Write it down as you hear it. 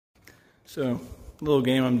So, little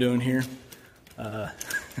game I'm doing here. An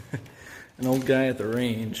old guy at the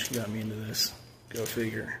range got me into this. Go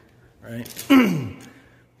figure, right?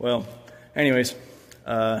 Well, anyways,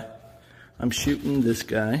 I'm shooting this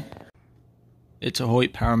guy. It's a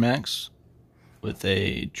Hoyt PowerMax with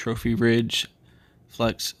a Trophy Ridge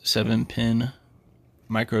Flex 7-pin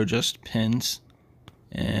micro adjust pins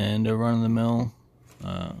and a run-of-the-mill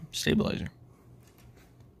stabilizer.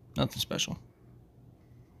 Nothing special.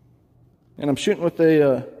 And I'm shooting with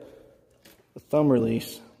a thumb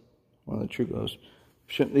release, one of the Trugos. I'm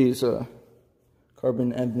shooting these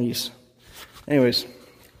carbon ebonies. Anyways,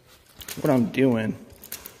 what I'm doing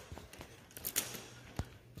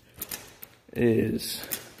is,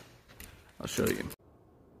 I'll show you.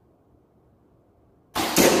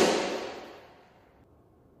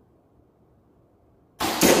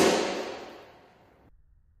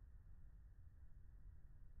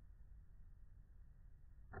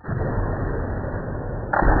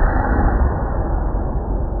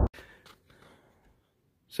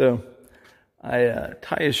 So I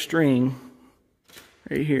tie a string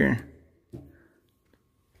right here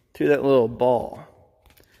to that little ball,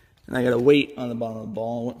 and I got a weight on the bottom of the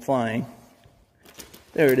ball. It went flying.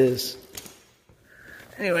 There it is.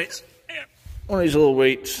 Anyways, one of these little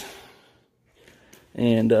weights,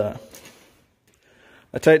 and I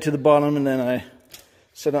tie it to the bottom, and then I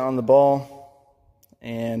set it on the ball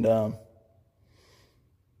and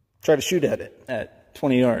try to shoot at it at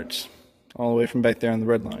 20 yards. All the way from back there on the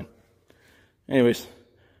red line. Anyways,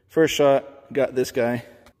 first shot, got this guy.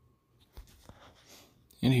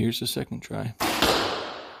 And here's the second try.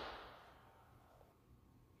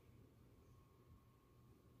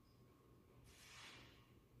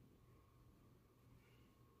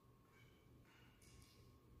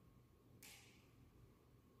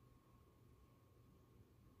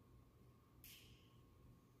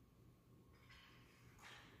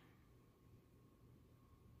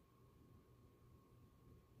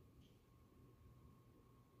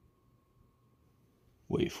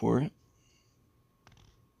 Wait for it.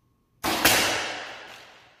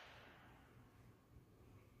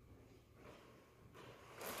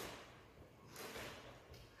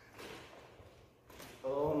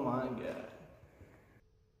 Oh my God.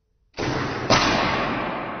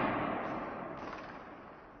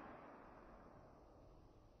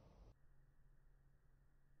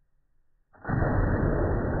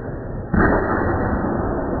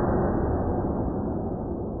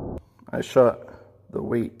 I shot the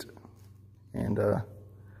weight, and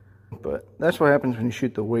but that's what happens when you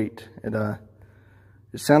shoot the weight. It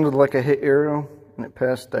sounded like I hit arrow, and it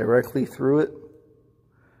passed directly through it.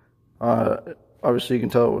 Obviously you can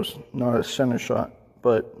tell it was not a center shot,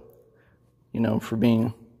 but you know, for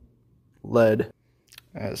being lead,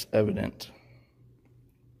 as evident.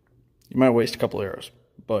 You might waste a couple arrows,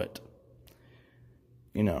 but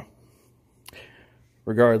you know,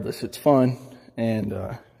 regardless, it's fun. And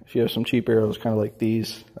if you have some cheap arrows, kind of like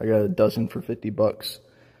these, I got a dozen for 50 bucks.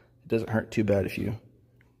 It doesn't hurt too bad if you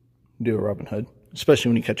do a Robin Hood, especially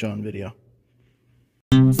when you catch it on video.